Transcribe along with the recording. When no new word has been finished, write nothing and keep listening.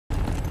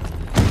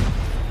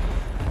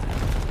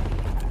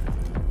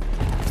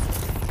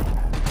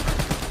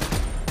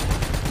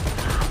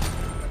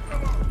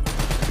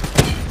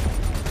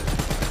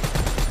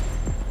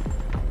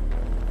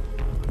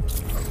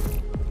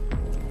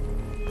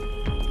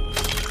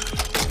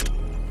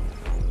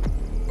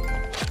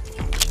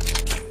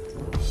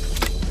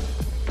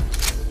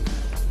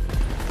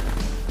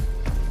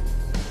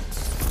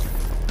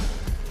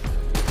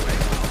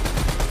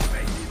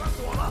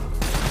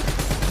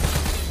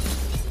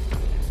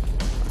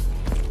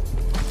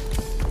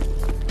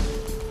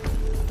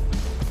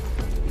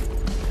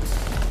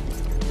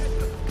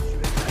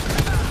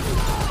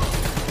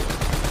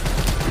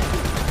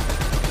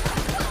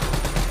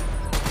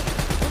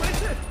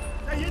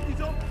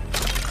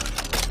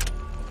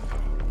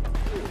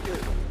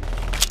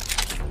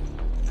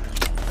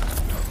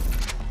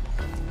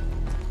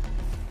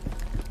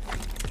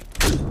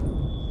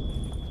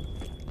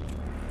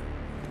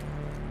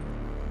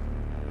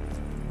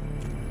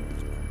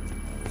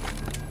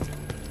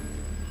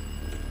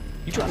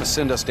You trying to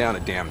send us down a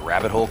damn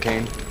rabbit hole,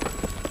 Kane?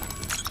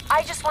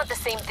 I just want the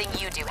same thing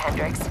you do,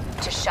 Hendricks.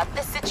 To shut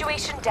this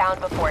situation down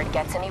before it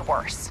gets any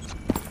worse.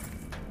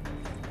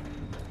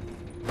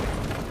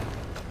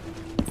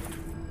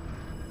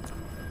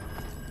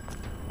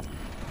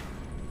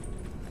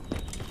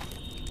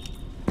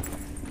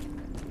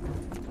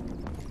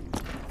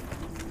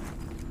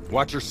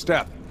 Watch your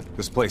step.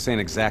 This place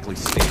ain't exactly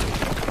stable.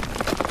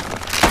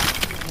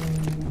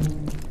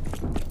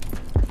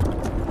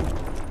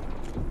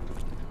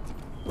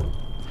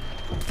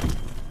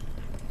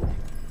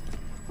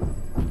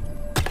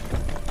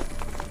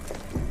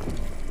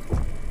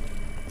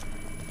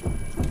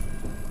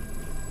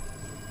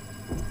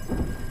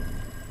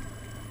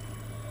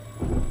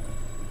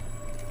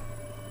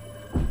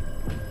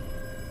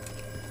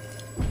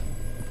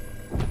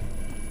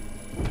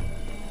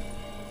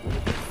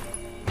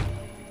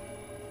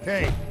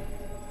 Kane,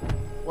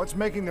 what's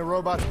making the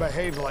robots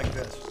behave like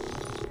this?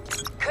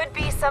 Could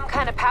be some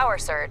kind of power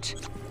surge.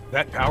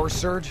 That power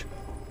surge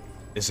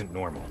isn't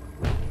normal.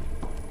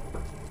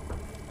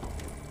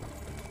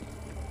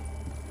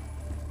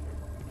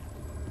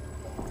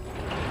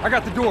 I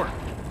got the door.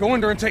 Go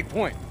in there and take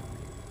point.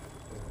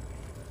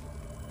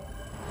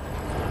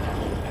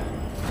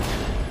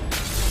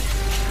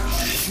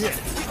 Shit.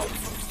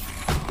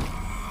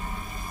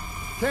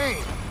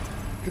 Kane,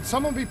 could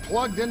someone be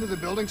plugged into the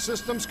building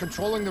systems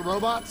controlling the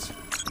robots?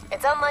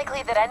 It's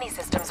unlikely that any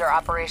systems are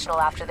operational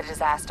after the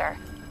disaster.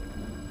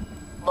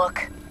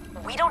 Look,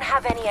 we don't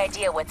have any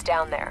idea what's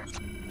down there.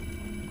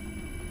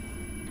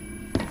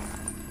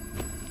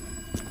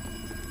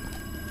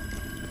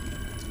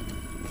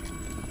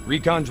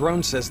 Recon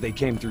drone says they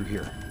came through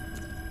here.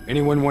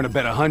 Anyone want to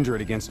bet 100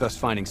 against us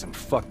finding some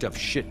fucked up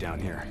shit down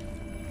here?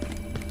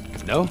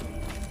 No?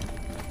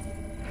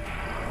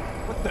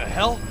 What the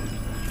hell?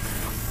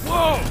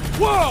 Whoa!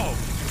 Whoa!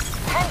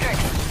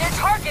 Hendricks, they're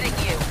targeting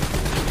you!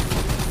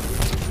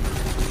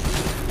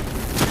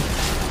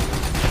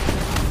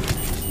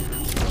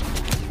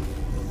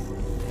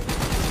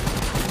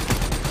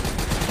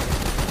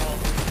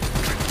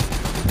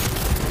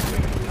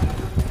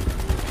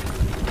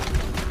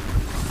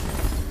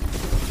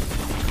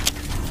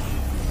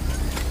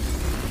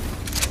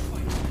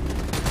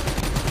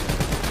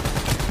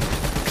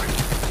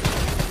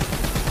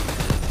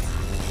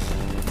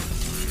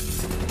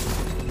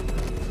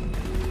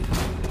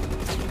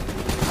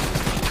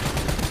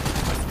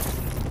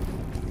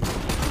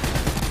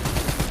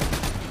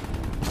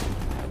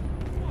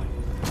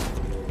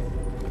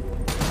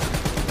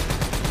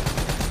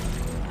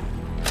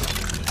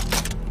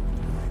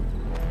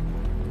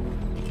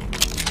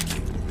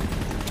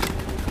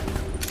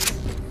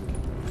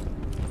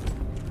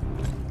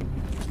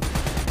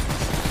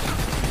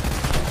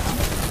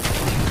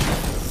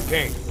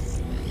 Kane,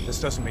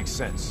 this doesn't make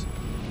sense.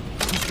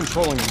 Who's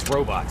controlling these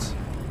robots?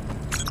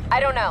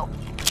 I don't know.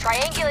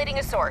 Triangulating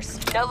a source.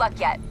 No luck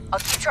yet. I'll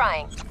keep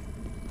trying.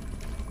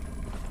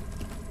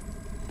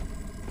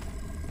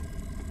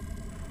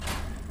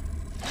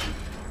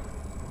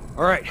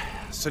 All right,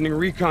 sending a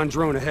recon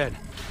drone ahead.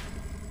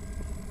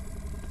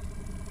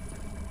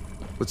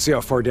 Let's see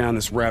how far down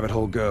this rabbit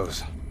hole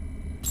goes.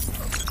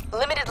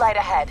 Limited light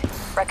ahead.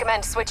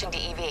 Recommend switching to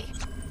EV.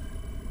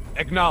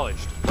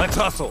 Acknowledged. Let's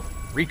hustle.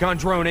 Recon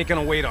drone ain't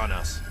gonna wait on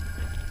us.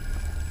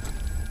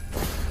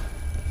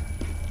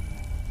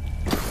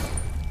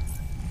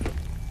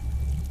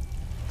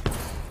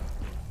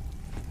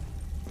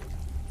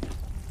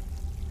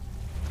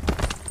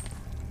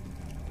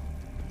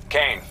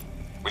 Kane,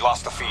 we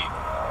lost the feed.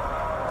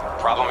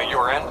 Problem at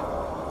your end?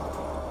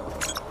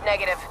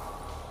 Negative.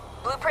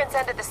 Blueprints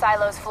ended the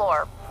silo's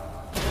floor.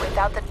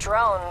 Without the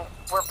drone,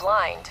 we're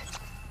blind.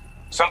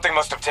 Something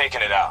must have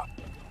taken it out.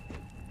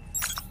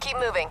 Keep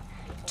moving.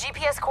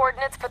 GPS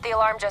coordinates put the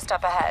alarm just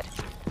up ahead.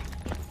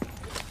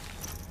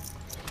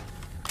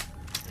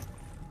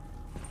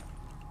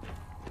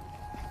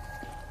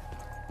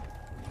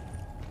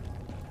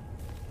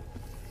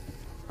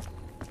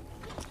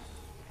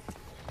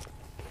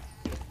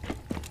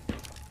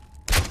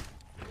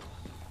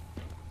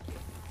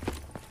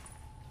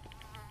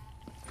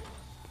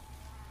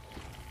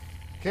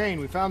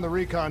 Kane, we found the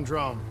recon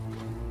drone.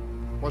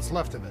 What's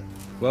left of it?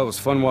 Well, it was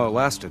fun while it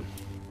lasted.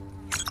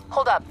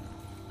 Hold up.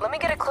 Let me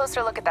get a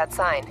closer look at that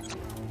sign.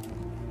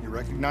 You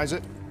recognize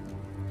it?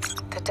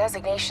 The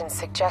designation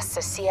suggests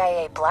a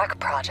CIA black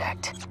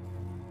project.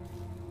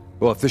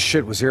 Well, if this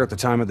shit was here at the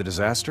time of the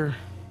disaster,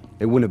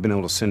 they wouldn't have been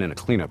able to send in a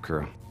cleanup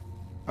crew.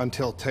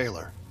 Until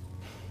Taylor.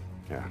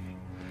 Yeah.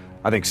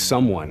 I think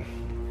someone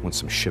wants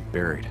some shit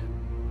buried.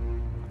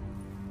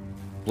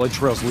 Blood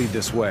trails lead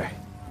this way.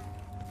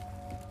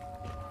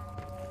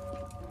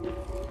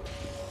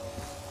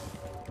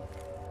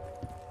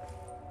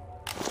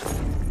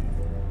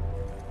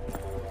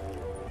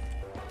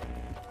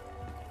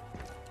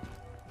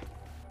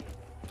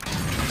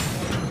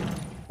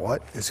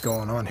 What is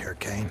going on here,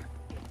 Kane?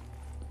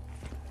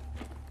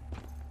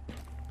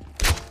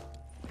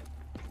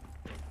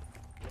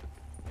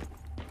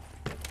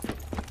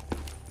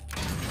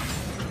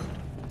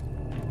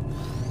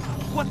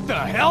 What the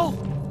hell?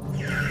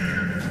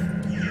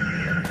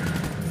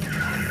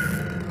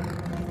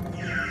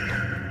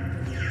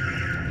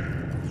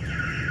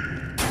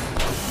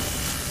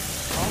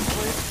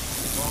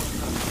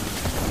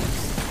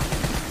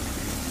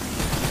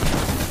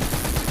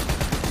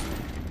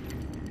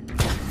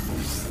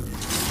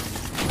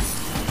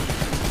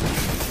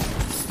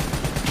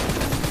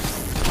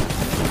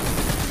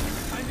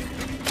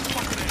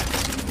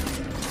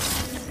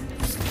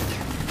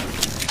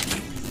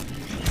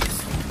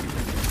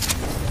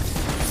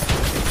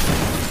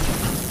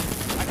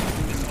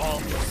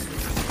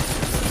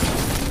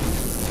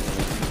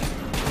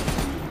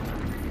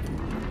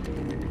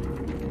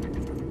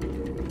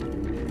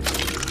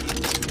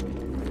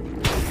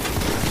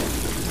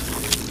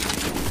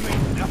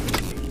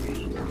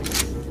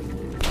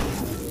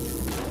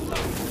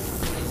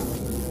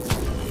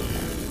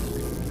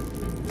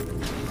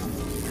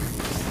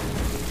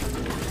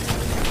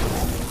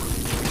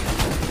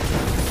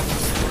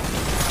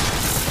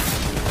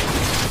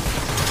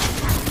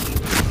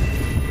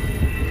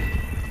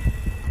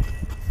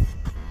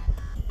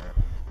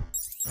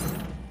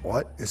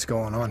 What is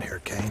going on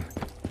here, Kane?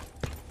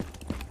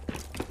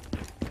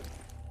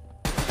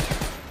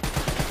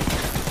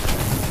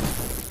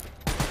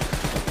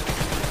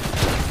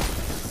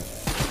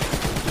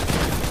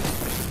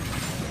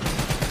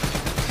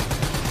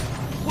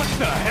 What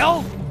the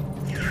hell?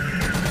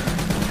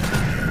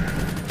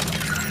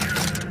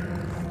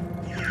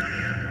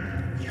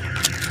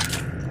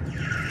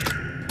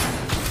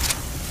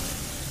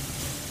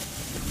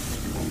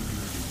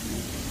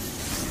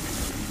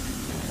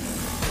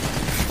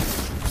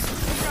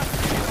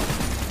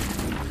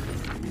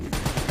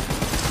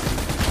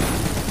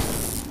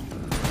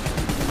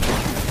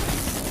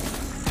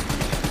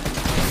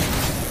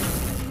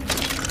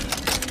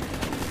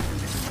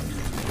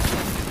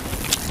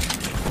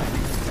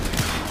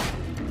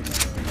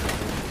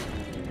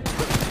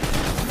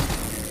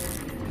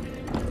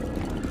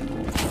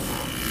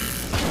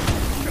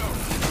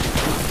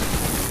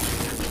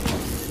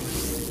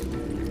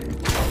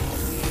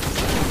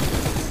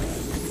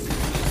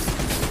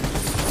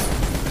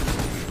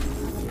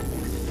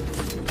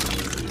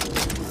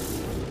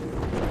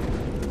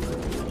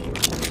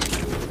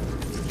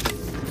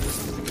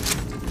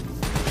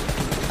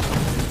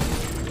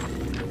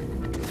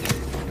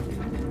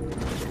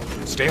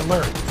 Stay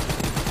alert.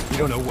 We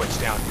don't know what's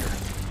down here.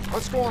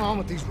 What's going on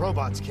with these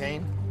robots,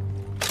 Kane?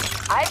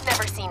 I've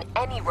never seen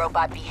any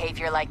robot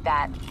behavior like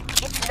that.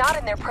 It's not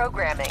in their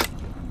programming.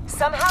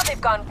 Somehow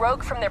they've gone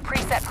rogue from their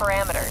preset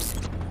parameters.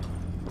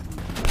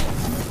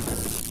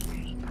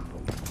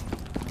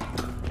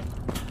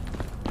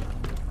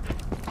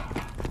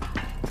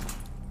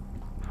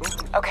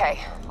 Okay.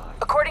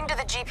 According to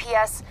the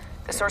GPS,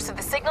 the source of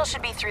the signal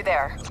should be through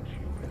there.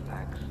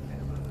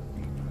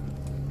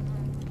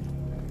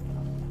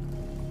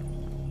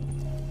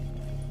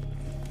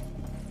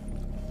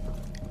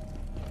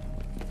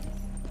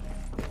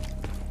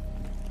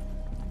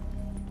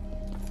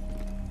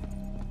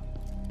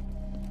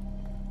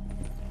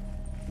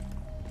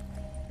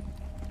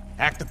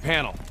 Hack the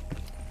panel.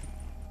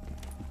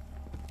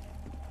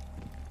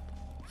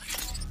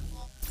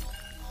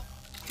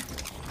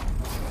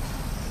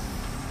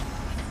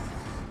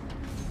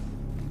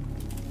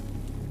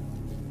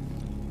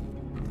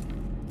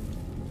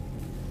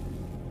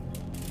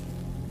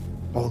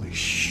 Holy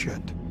shit.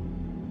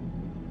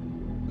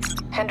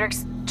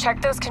 Hendricks,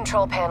 check those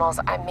control panels.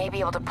 I may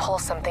be able to pull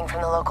something from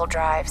the local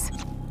drives.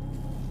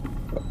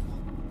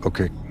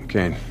 Okay,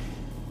 Kane.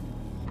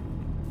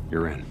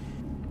 You're in.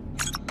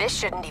 This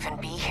shouldn't even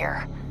be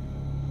here.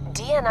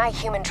 DNI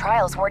human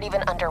trials weren't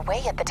even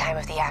underway at the time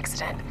of the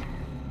accident.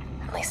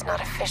 At least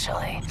not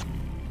officially.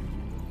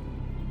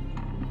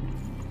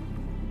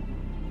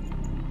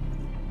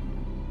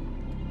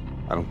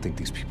 I don't think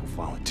these people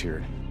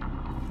volunteered.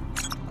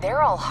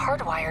 They're all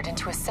hardwired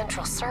into a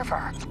central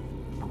server.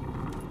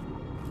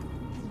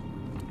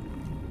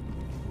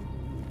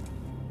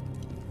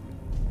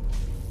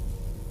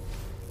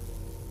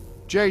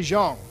 Jay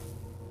Zhang.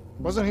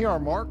 Wasn't he our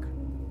mark?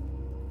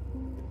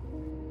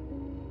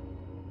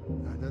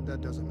 No,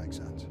 that doesn't make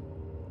sense.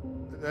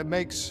 That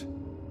makes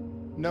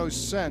no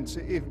sense.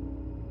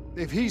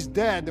 If he's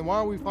dead, then why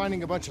are we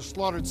finding a bunch of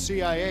slaughtered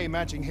CIA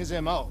matching his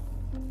MO?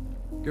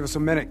 Give us a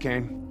minute,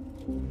 Kane.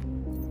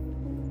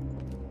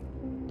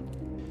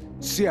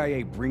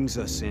 CIA brings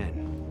us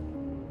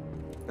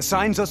in,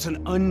 assigns us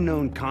an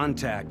unknown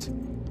contact,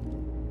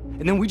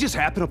 and then we just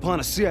happen upon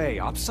a CIA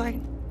ops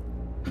site?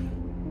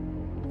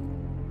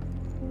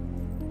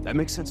 That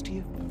makes sense to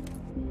you?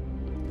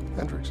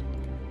 Hendricks,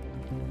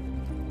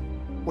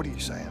 what are you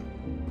saying?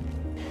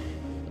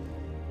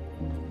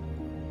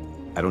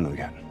 I don't know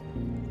yet.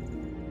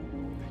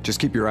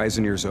 Just keep your eyes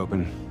and ears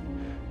open,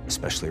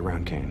 especially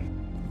around Kane.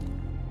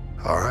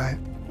 All right.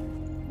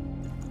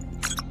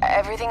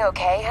 Everything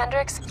okay,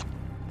 Hendricks?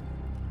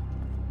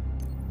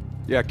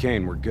 Yeah,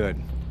 Kane, we're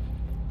good.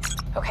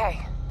 Okay.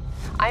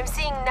 I'm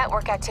seeing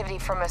network activity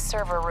from a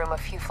server room a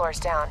few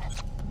floors down.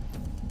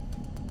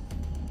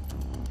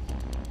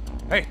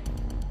 Hey,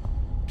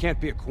 can't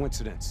be a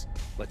coincidence.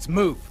 Let's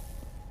move.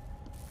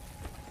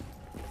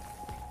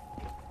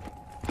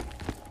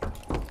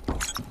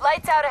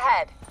 Lights out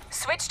ahead.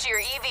 Switch to your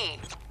EV.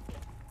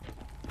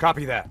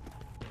 Copy that.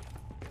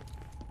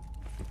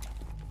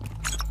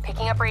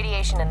 Picking up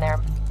radiation in there.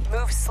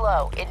 Move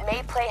slow. It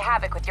may play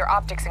havoc with your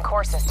optics and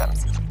core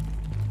systems.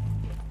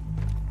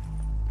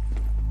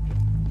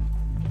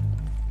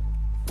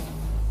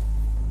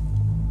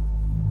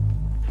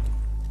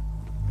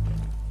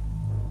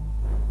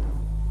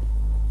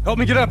 Help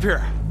me get up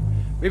here.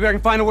 Maybe I can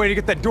find a way to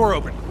get that door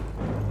open.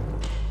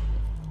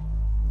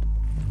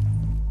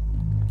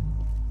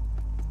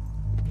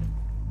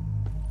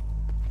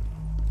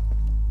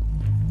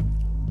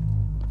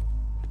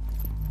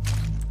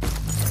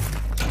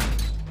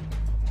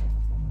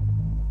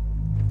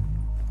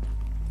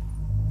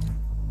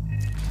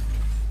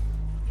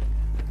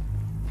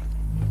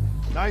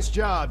 Nice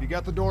job. You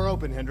got the door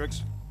open,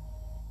 Hendricks.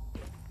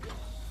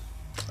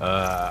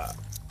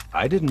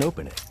 I didn't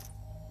open it.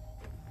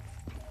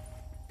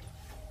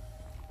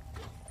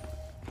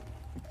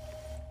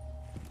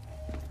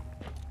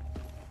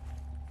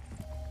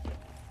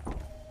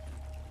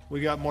 We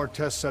got more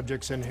test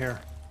subjects in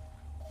here.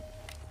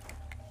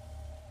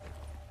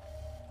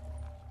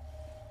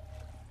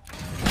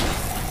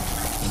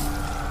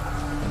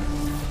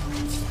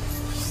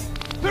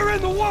 They're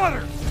in the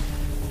water!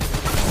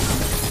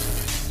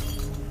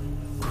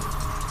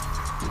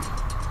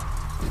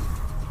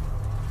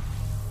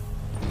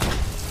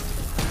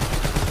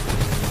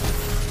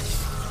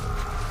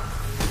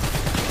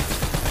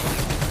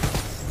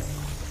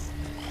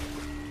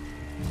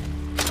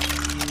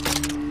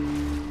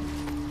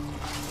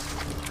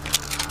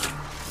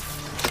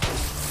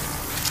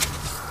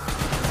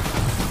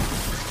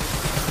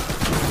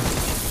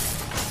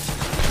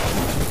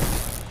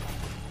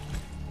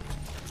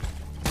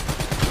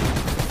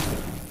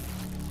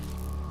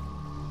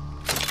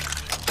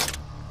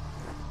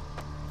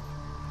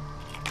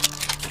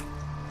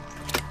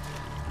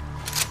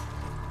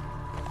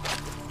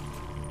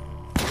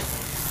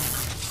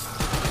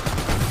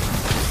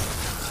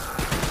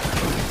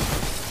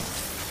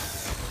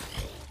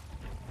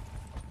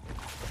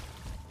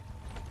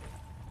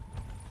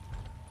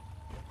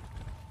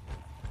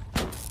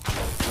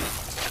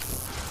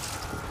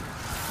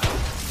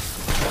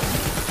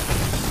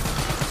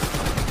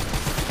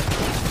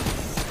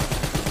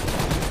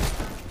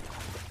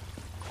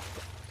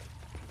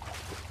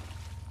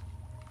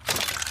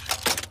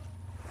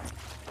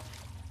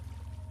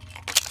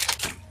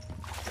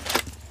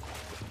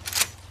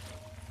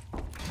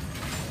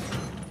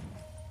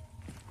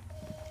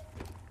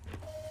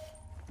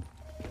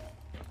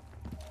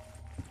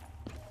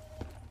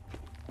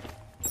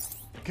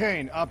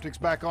 Kane, optics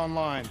back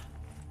online.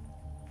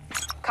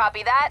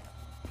 Copy that.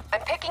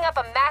 I'm picking up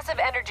a massive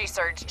energy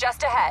surge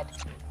just ahead.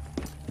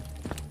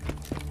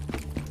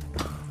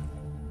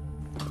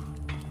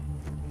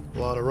 A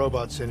lot of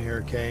robots in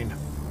here, Kane.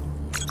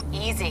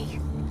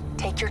 Easy.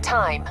 Take your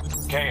time.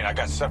 Kane, I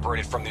got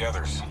separated from the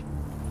others.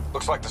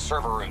 Looks like the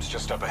server room's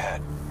just up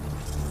ahead.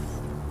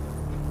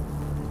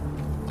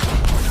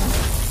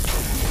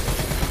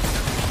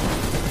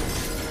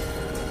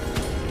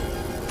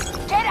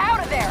 Get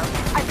out of there!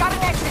 I've got an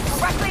exit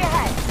directly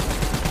ahead.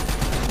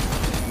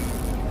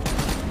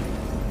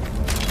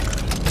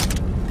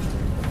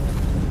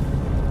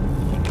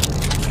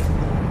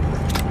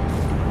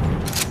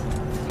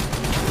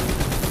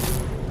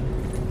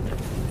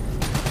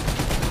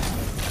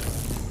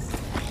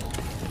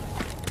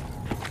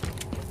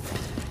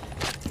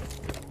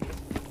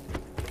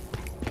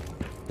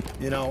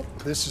 You know,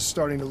 this is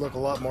starting to look a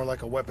lot more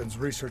like a weapons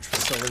research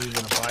facility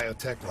than a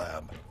biotech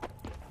lab.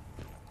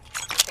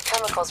 The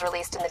chemicals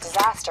released in the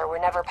disaster were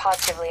never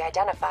positively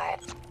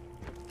identified.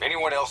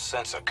 Anyone else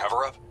sense a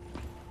cover-up?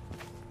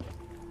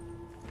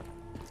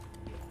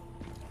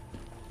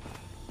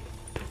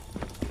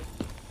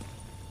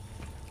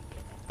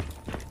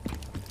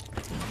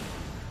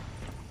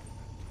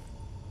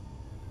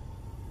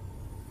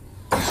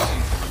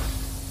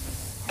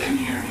 Can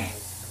you hear me?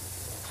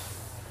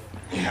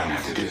 You don't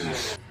have to do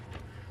this.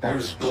 There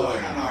was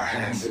blood on our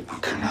hands that we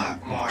could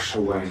not wash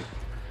away.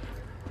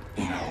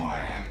 You know who I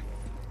am.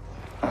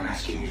 I'm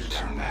asking you to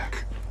turn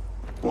back.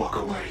 Walk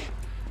away.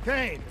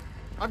 Kane,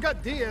 I've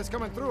got Diaz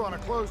coming through on a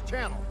closed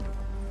channel.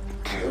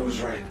 Taylor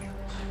was right.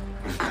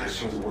 We've got to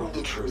show the world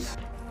the truth.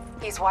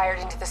 He's wired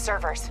into the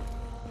servers.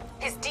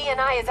 His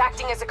DNI is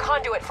acting as a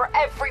conduit for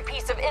every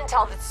piece of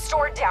intel that's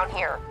stored down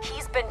here.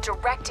 He's been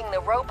directing the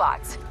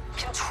robots,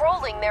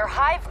 controlling their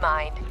hive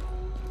mind.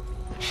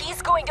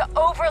 He's going to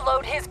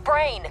overload his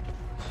brain.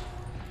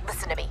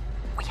 Listen to me.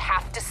 We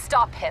have to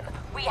stop him.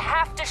 We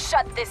have to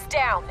shut this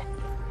down.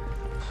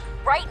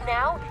 Right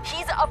now,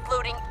 he's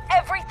uploading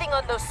everything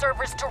on those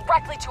servers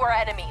directly to our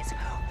enemies.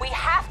 We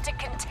have to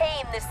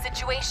contain this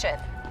situation.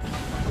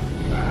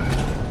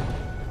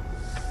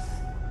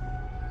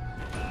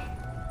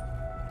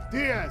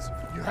 Diaz,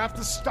 you have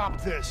to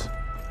stop this.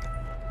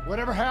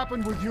 Whatever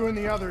happened with you and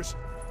the others,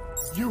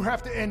 you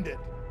have to end it.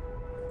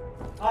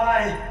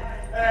 I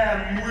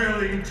am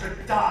willing to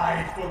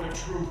die for the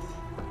truth.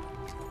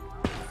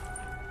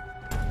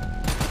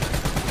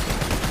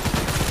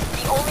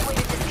 The only way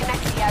to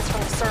disconnect Diaz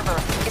from the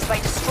server is by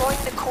destroying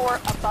the core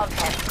above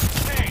him.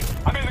 Hey,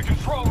 I'm in the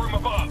control room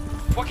above.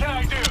 What can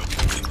I do?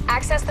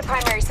 Access the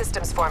primary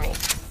systems for me.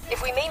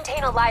 If we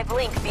maintain a live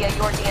link via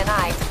your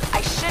DNI,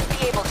 I should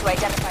be able to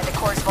identify the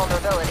core's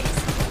vulnerabilities.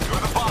 You're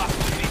the boss,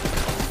 lady.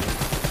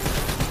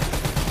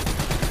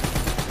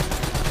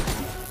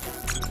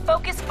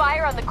 Focus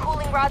fire on the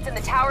cooling rods in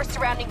the towers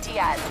surrounding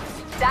Diaz.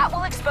 That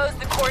will expose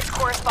the core's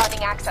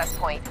corresponding access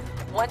point.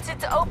 Once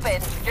it's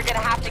open, you're gonna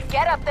have to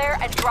get up there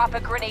and drop a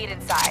grenade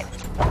inside.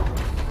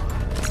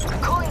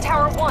 Cooling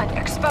tower 1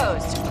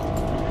 exposed.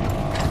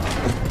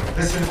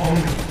 Listen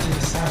only to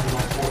the sound of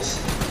my voice.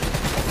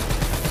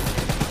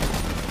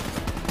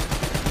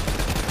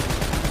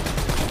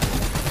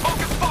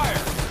 Focus fire!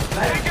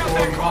 Let Take out your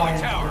that cooling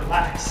mind tower!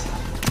 relax.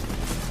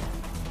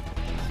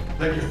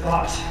 Let your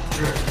thoughts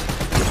drift.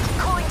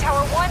 Cooling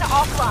tower 1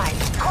 offline.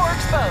 Core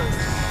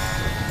exposed.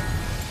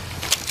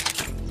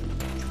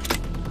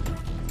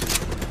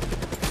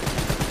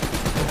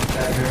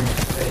 That room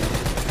fade.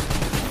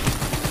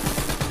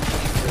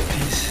 The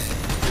peace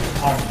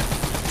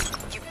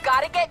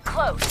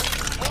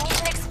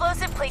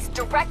placed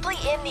directly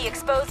in the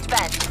exposed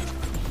vent.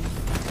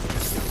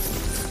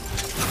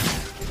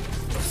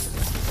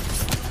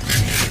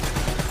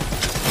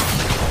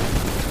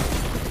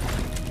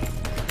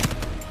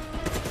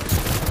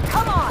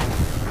 Come on!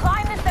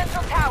 Climb the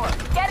central tower.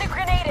 Get a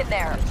grenade in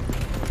there.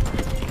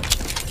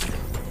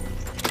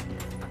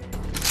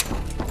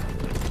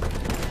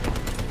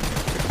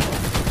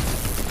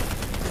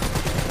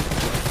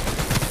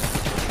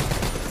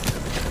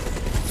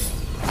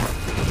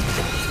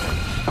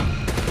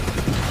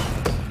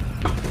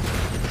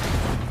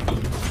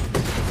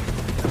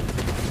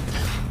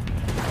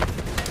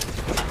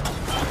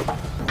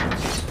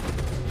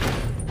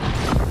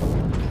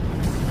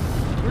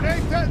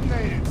 Grenade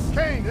detonated.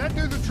 Kane, did that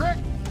do the trick?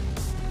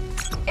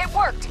 It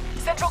worked.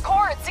 Central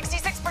core at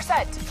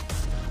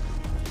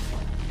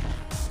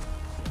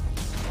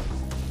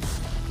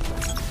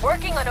 66%.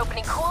 Working on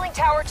opening cooling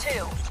tower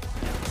 2.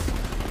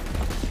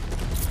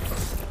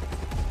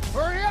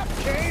 Hurry up,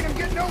 Kane! I'm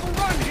getting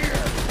overrun here!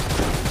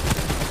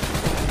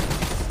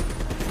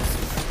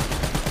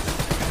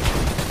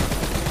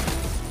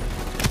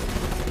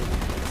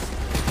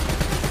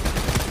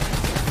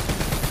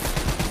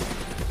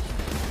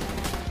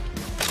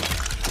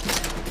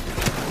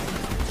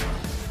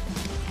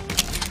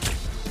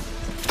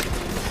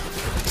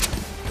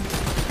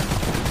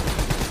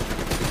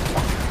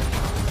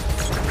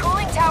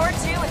 Cooling tower 2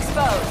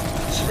 exposed.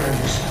 Surround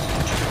yourself,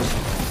 Huntress.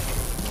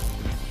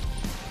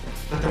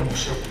 Let them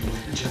wash over you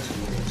like a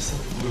gentleman into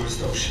the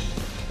bluest ocean.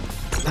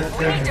 Let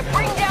We them need to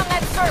bring down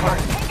that server.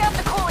 Take out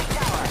the cooling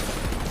tower.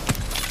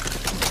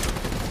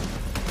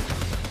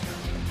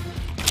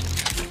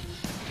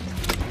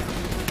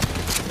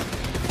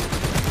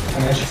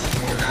 Imagine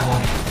something you're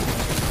calling.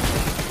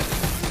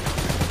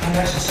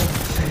 Imagine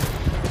something safe.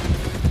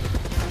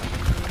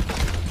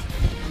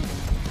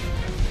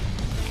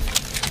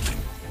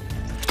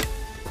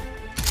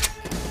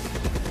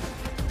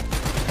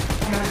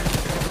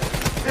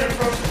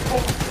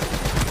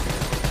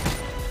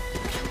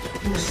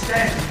 You were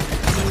standing.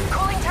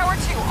 Cooling tower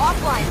 2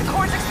 offline. The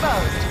core's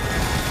exposed.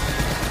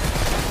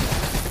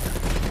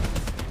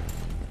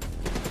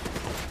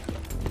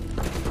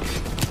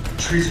 The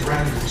trees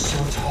around you were so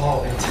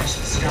tall they touched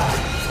the sky.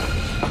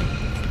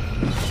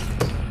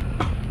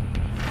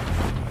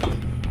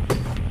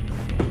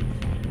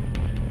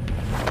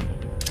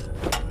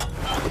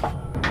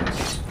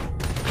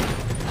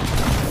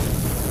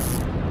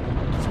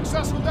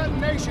 Successful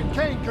detonation.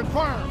 Kane,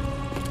 confirmed.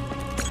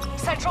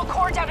 Central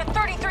core down to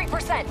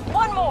 33%.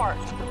 One more.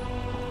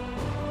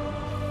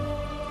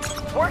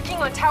 Working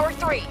on tower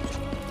 3.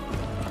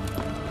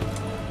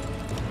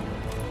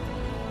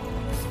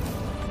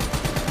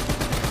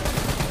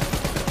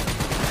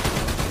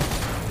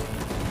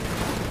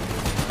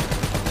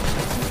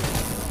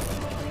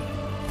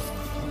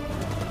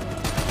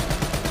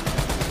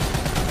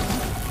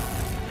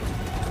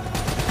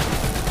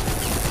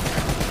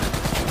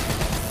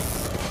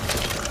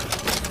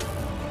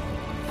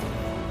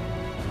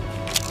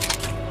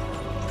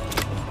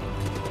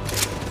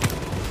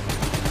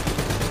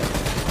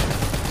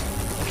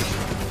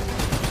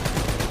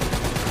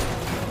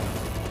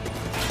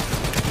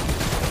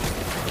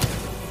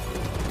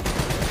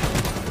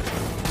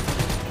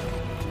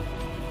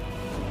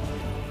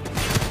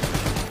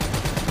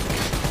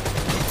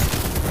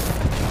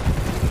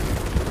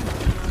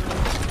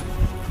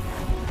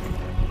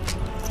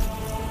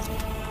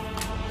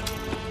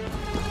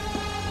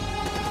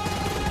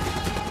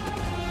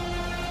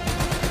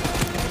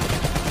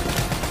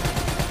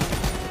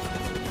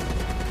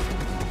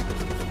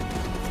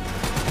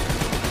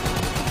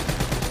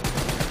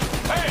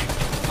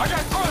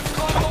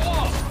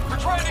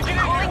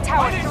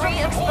 Tower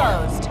 3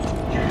 exposed.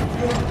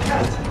 You're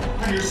pelt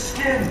on your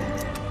skin.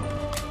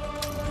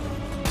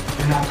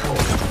 You're not cold.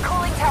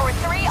 Cooling tower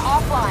 3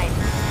 offline.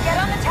 Get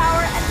on the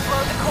tower and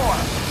blow the core.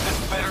 This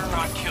better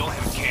not kill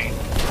him, Kane.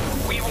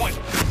 We want...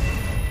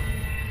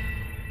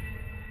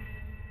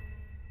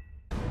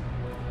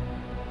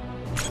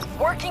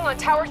 Working on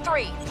tower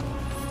 3.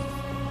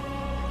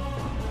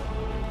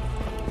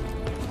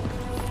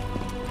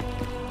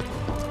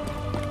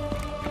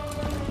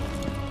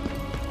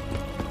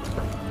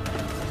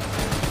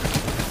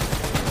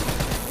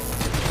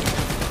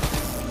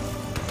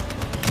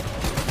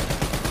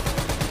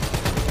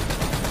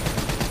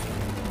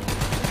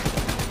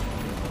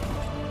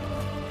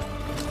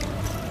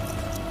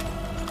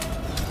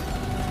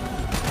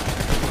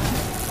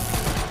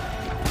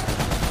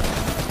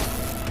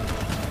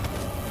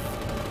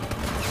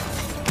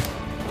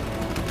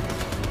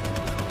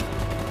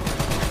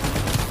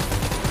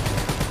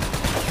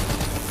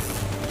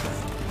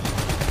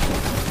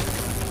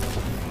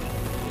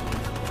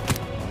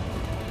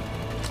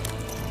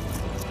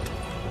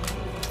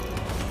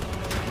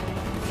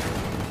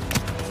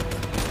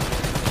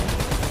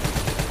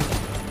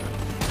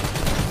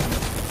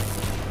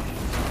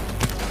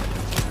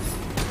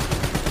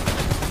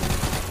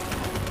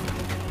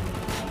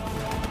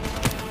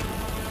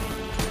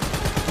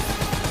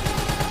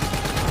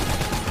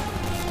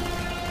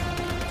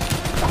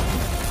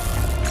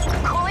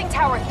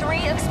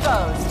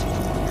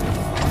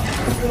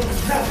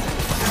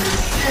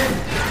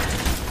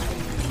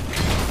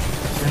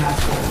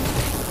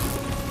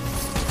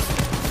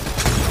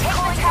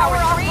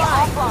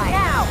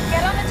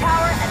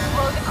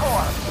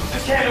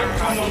 can't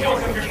overcome the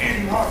force of your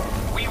beating heart.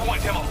 We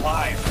want him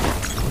alive.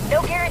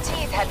 No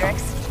guarantees,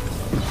 Hendricks.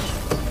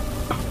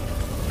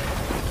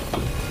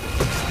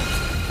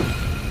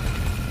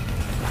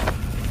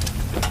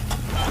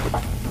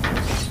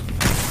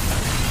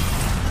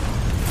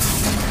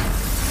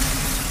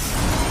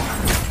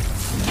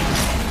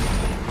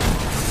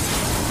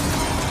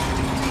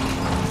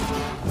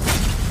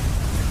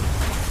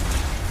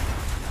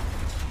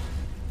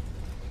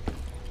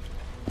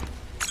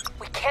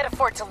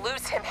 To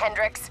lose him,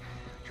 Hendricks.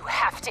 You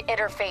have to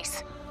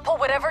interface. Pull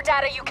whatever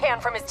data you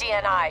can from his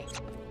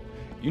DNI.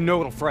 You know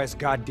it'll fry his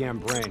goddamn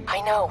brain.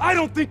 I know. I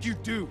don't think you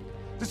do.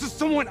 This is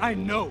someone I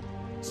know.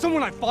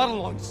 Someone I fought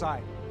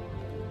alongside.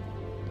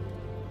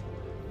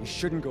 You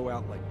shouldn't go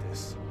out like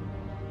this.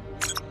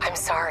 I'm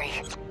sorry.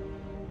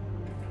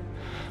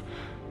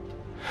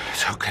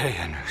 It's okay,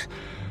 Hendricks.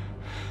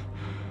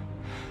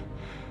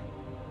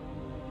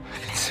 I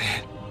can see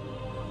it.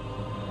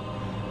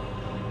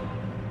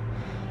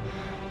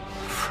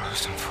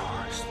 Frozen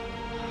forest.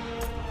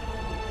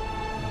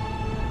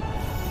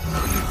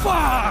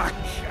 Fuck!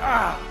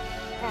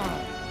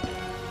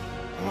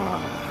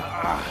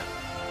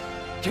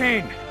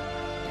 Kane,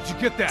 did you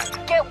get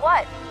that? Get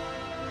what?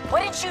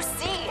 What did you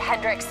see,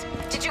 Hendricks?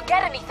 Did you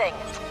get anything?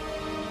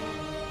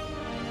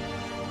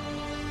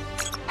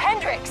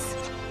 Hendricks!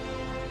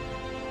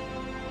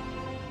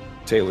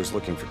 Taylor's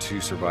looking for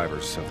 2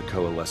 survivors of the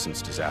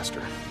Coalescence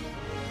disaster.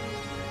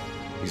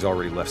 He's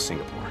already left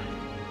Singapore.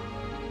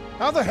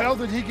 How the hell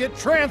did he get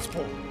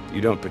transport?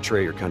 You don't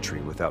betray your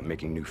country without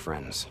making new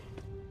friends.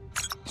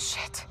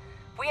 Shit.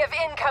 We have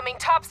incoming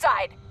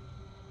topside.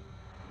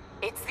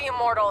 It's the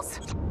Immortals.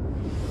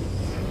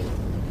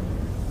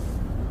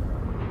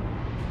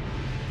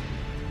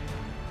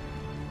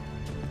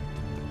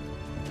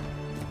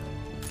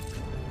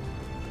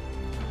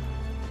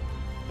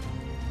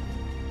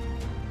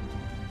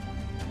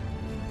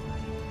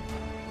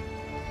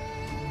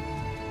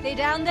 They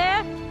down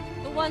there?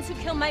 The ones who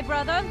killed my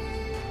brother?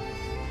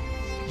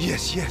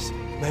 Yes, yes.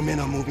 My men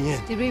are moving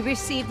in. Did we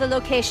receive the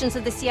locations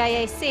of the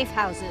CIA safe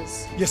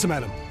houses? Yes,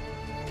 madam.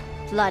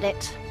 Flood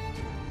it.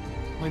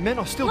 My men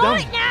are still down.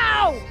 Right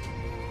now!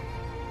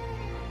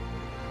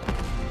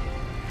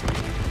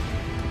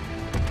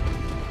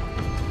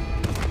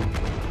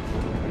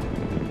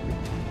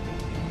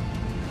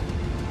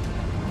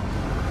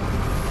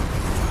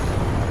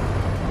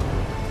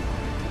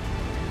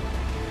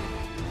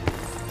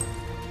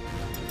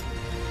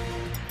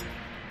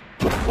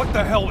 What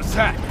the hell was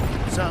that?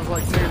 Sounds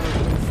like Taylor's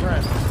new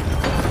friend.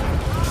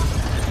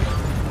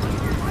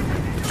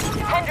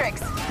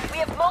 Hendricks, we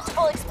have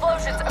multiple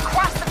explosions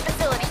across the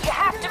facility. You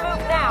have to move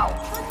now.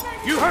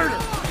 You heard her!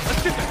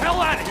 Let's get the hell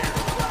out of here!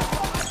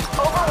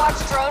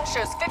 Overwatch drone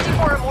shows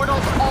 54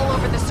 Immortals all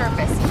over the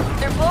surface.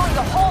 They're blowing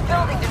the whole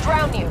building to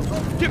drown you.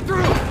 Get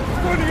through!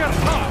 We're running out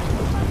of time!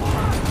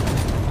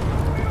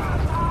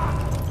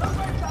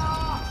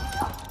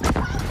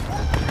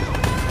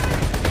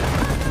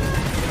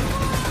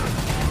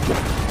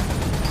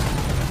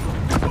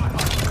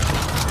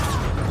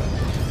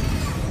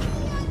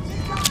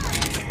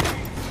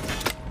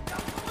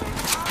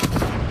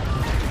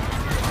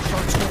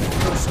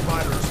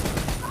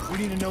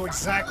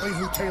 Exactly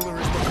who Taylor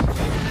is looking for.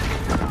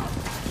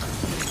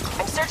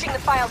 I'm searching the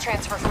file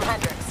transfer from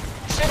Hendricks.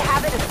 Should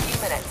have it in a few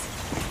minutes.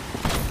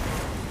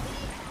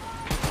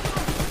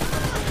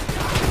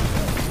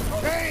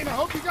 Kane, I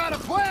hope you got a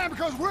plan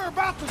because we're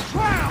about to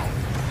drown!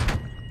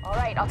 All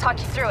right, I'll talk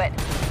you through it.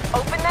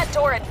 Open that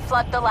door and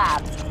flood the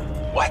lab.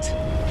 What?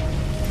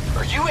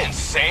 Are you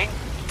insane?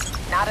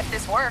 Not if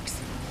this works.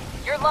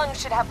 Your lungs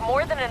should have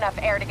more than enough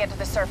air to get to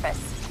the surface.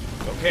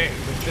 Okay,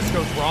 if this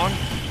goes wrong,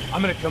 I'm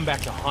gonna come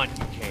back to haunt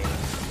you, Kane.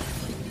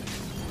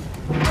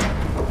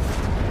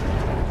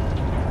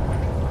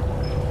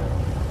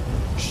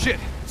 Shit,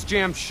 it's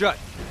jammed shut.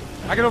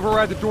 I can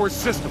override the door's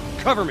system.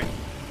 Cover me.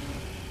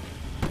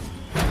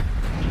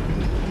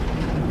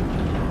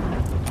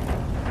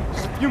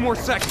 Just a few more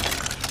seconds.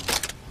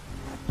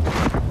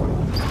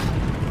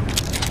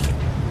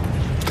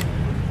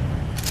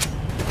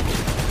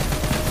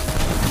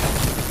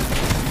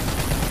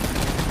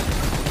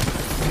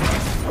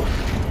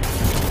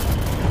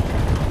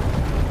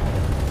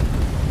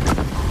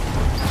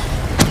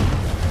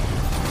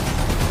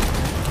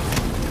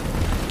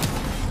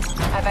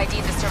 I've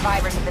ID'd the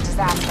survivors of the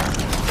disaster.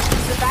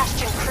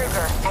 Sebastian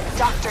Kruger and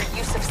Dr.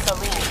 Yousef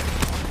Salim.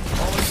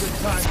 Always good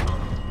time.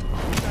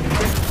 We've got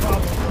big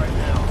problems right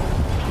now.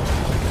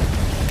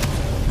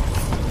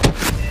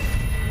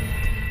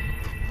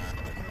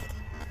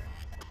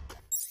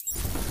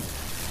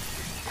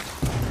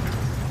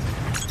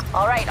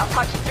 All right, I'll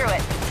talk you through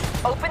it.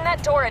 Open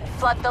that door and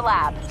flood the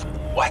lab.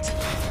 What?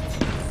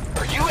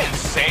 Are you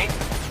insane?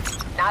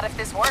 Not if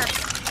this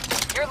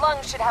works. Your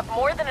lungs should have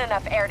more than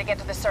enough air to get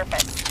to the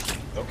surface.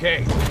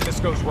 Okay, if this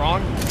goes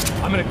wrong,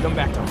 I'm gonna come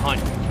back to haunt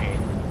you, Kane.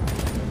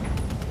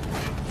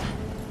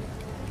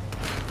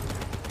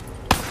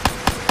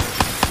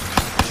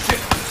 Shit,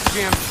 it's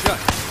jammed shut.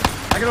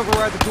 I can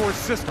override the door's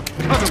system.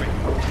 Cover me.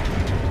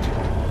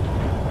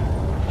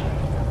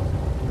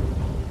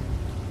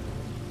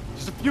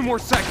 Few more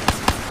seconds.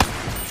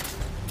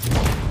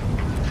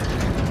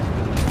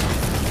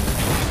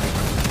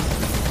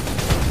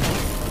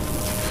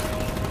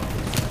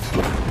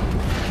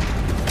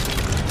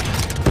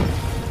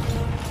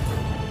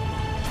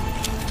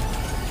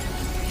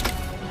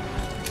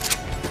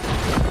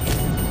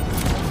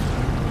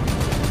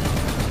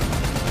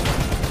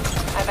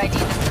 I've ID'd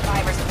the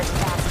survivors of the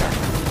disaster.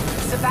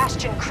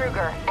 Sebastian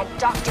Kruger and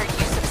Dr.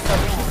 Yousef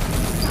Salim.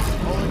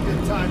 All in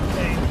good time,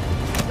 Kane.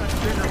 We've got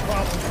bigger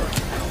problems right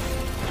now.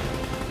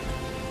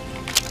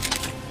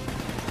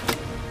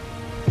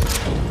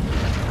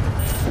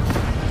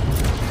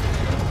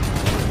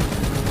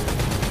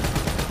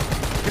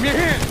 Give me a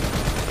hand!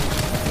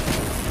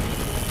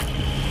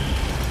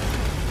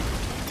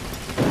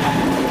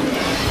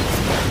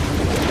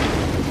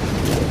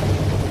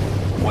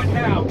 What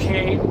now,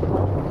 Kane?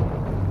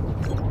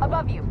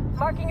 Above you.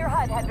 Marking your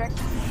HUD, Hendricks.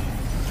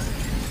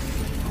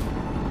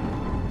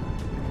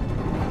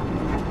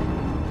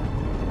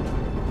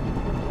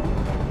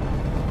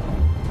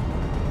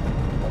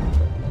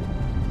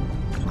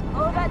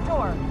 Blow that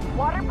door.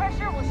 Water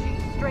pressure will shoot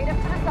you straight up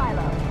to the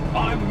silo.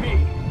 On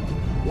me.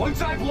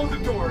 Once I blow the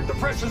door, the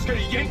pressure's gonna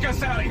yank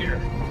us out of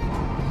here.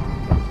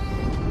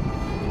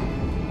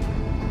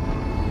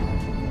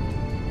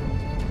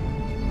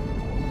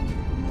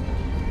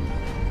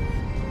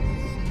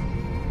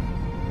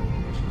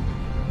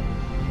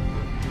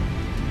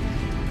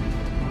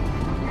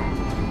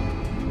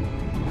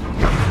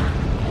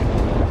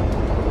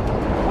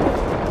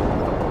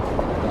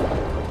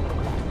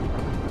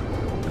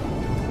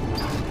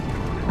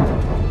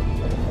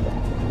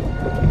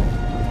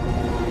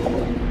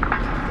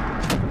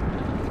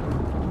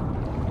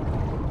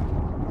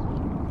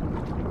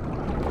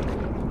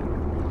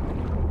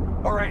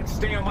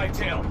 Stay on my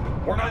tail.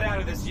 We're not out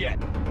of this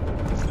yet.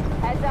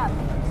 Heads up.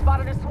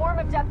 Spotted a swarm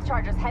of depth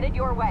charges headed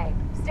your way.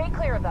 Stay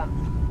clear of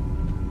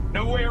them.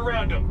 No way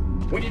around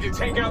them. We need to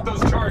take out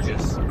those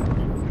charges.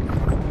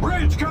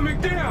 Bridge coming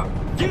down!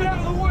 Get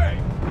out of the way!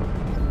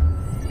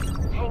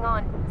 Hang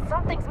on.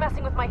 Something's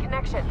messing with my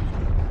connection.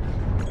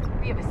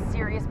 We have a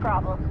serious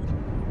problem.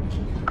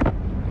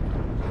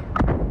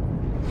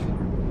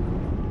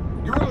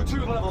 Your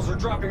O2 levels are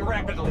dropping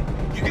rapidly.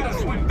 You gotta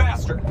swim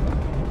faster.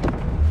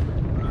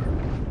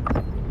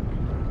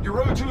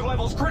 Your O2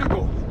 level's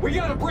critical. We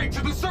gotta break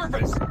to the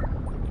surface.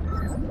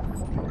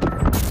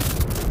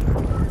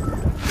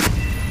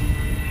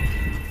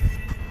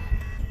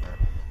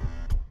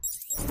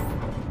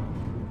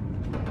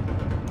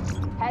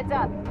 Heads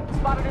up.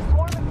 Spotted a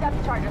swarm of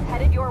depth charges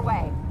headed your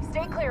way.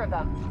 Stay clear of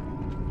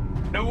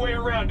them. No way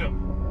around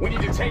them. We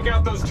need to take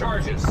out those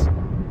charges.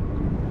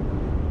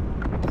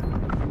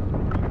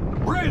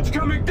 Bridge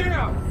coming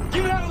down!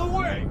 Get out of the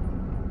way!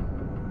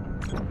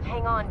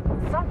 Hang on.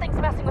 Something's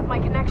messing with my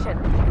connection.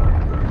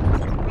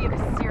 We have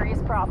a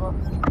serious problem.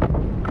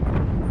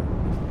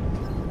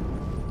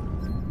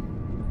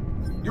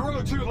 Your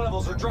O2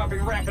 levels are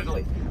dropping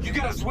rapidly. You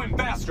gotta swim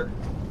faster.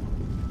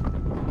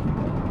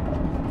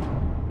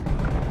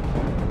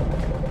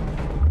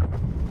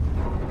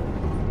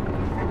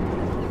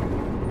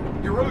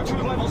 Your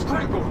O2 level's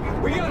critical.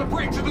 We gotta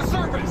break to the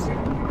surface.